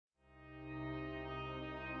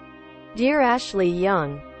Dear Ashley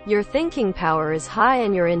Young, your thinking power is high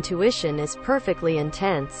and your intuition is perfectly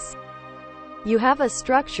intense. You have a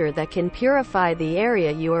structure that can purify the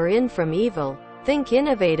area you are in from evil. Think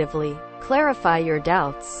innovatively, clarify your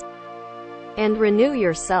doubts, and renew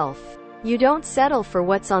yourself. You don't settle for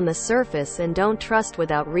what's on the surface and don't trust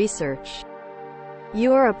without research.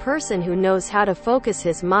 You are a person who knows how to focus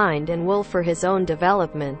his mind and will for his own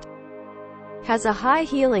development. Has a high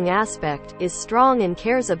healing aspect, is strong and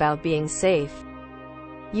cares about being safe.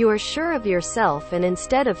 You are sure of yourself and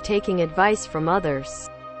instead of taking advice from others,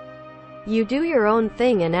 you do your own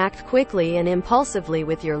thing and act quickly and impulsively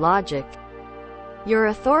with your logic. Your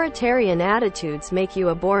authoritarian attitudes make you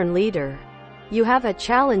a born leader. You have a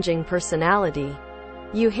challenging personality.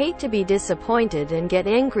 You hate to be disappointed and get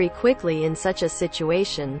angry quickly in such a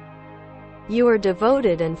situation. You are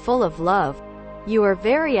devoted and full of love. You are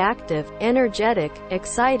very active, energetic,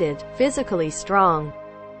 excited, physically strong.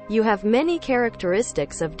 You have many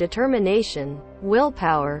characteristics of determination,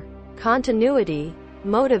 willpower, continuity,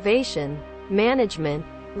 motivation, management,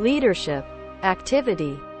 leadership,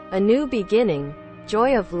 activity, a new beginning,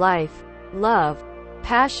 joy of life, love,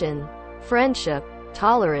 passion, friendship,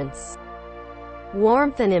 tolerance,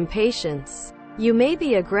 warmth and impatience. You may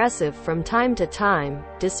be aggressive from time to time,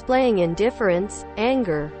 displaying indifference,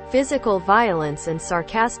 anger, physical violence and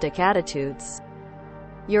sarcastic attitudes.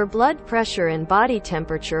 Your blood pressure and body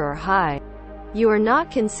temperature are high. You are not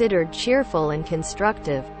considered cheerful and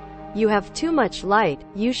constructive. You have too much light,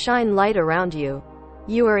 you shine light around you.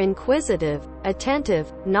 You are inquisitive,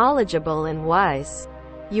 attentive, knowledgeable and wise.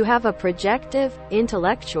 You have a projective,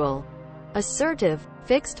 intellectual, assertive,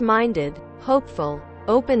 fixed-minded, hopeful,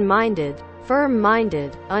 open-minded,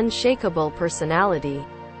 firm-minded, unshakable personality.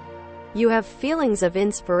 You have feelings of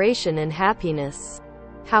inspiration and happiness.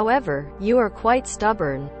 However, you are quite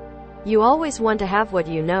stubborn. You always want to have what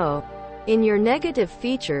you know. In your negative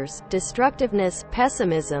features, destructiveness,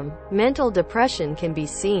 pessimism, mental depression can be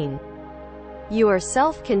seen. You are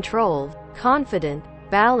self-controlled, confident,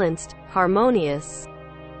 balanced, harmonious,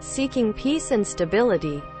 seeking peace and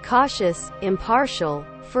stability, cautious, impartial,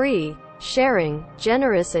 free, sharing,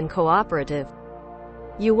 generous and cooperative.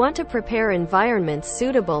 You want to prepare environments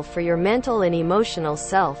suitable for your mental and emotional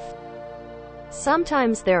self.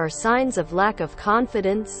 Sometimes there are signs of lack of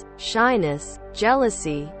confidence, shyness,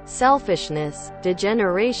 jealousy, selfishness,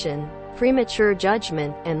 degeneration, premature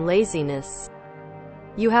judgment, and laziness.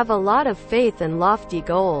 You have a lot of faith and lofty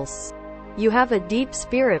goals. You have a deep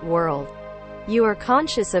spirit world. You are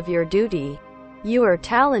conscious of your duty. You are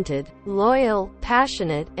talented, loyal,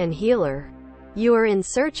 passionate, and healer. You are in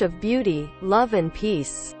search of beauty, love and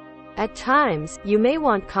peace. At times, you may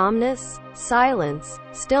want calmness, silence,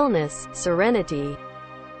 stillness, serenity,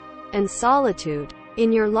 and solitude.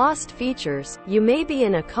 In your lost features, you may be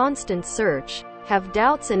in a constant search, have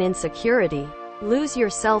doubts and insecurity, lose your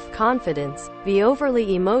self-confidence, be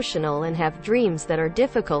overly emotional and have dreams that are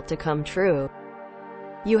difficult to come true.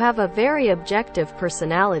 You have a very objective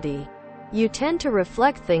personality. You tend to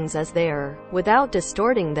reflect things as they are, without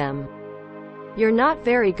distorting them. You're not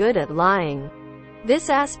very good at lying. This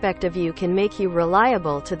aspect of you can make you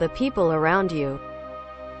reliable to the people around you.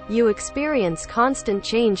 You experience constant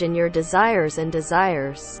change in your desires and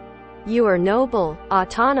desires. You are noble,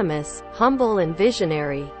 autonomous, humble and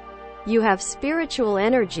visionary. You have spiritual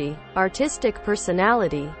energy, artistic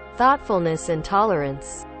personality, thoughtfulness and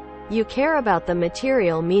tolerance. You care about the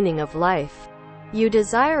material meaning of life. You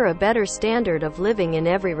desire a better standard of living in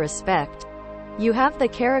every respect. You have the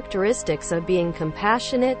characteristics of being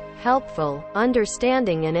compassionate, helpful,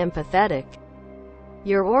 understanding and empathetic.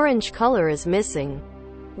 Your orange color is missing.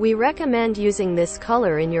 We recommend using this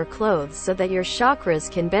color in your clothes so that your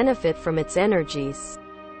chakras can benefit from its energies.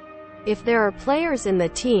 If there are players in the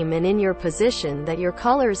team and in your position that your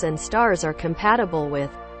colors and stars are compatible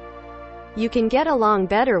with, you can get along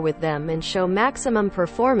better with them and show maximum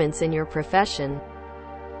performance in your profession.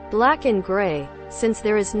 Black and gray. Since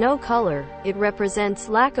there is no color, it represents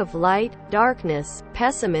lack of light, darkness,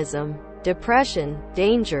 pessimism, depression,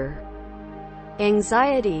 danger,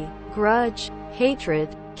 anxiety, grudge,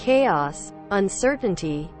 hatred, chaos,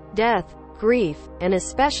 uncertainty, death, grief, and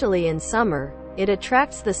especially in summer, it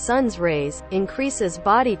attracts the sun's rays, increases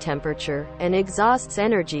body temperature, and exhausts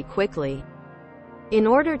energy quickly. In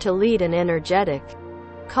order to lead an energetic,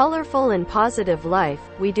 colorful and positive life,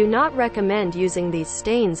 we do not recommend using these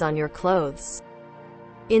stains on your clothes.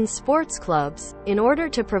 In sports clubs, in order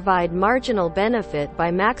to provide marginal benefit by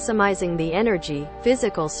maximizing the energy,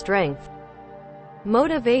 physical strength,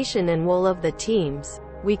 motivation and will of the teams,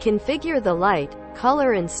 We configure the light,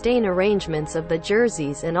 color and stain arrangements of the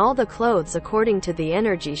jerseys and all the clothes according to the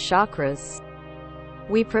energy chakras.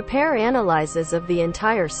 We prepare analyses of the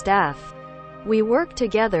entire staff. We work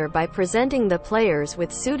together by presenting the players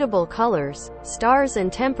with suitable colors, stars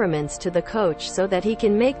and temperaments to the coach so that he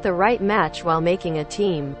can make the right match while making a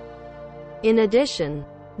team. In addition,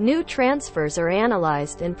 new transfers are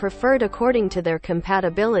analyzed and preferred according to their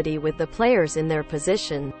compatibility with the players in their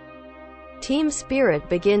position. Team spirit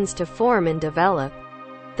begins to form and develop.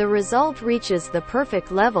 The result reaches the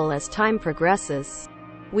perfect level as time progresses.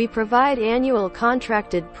 We provide annual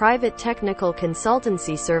contracted private technical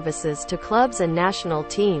consultancy services to clubs and national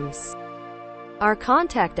teams. Our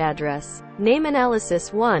contact address,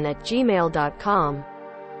 nameanalysis1@gmail.com.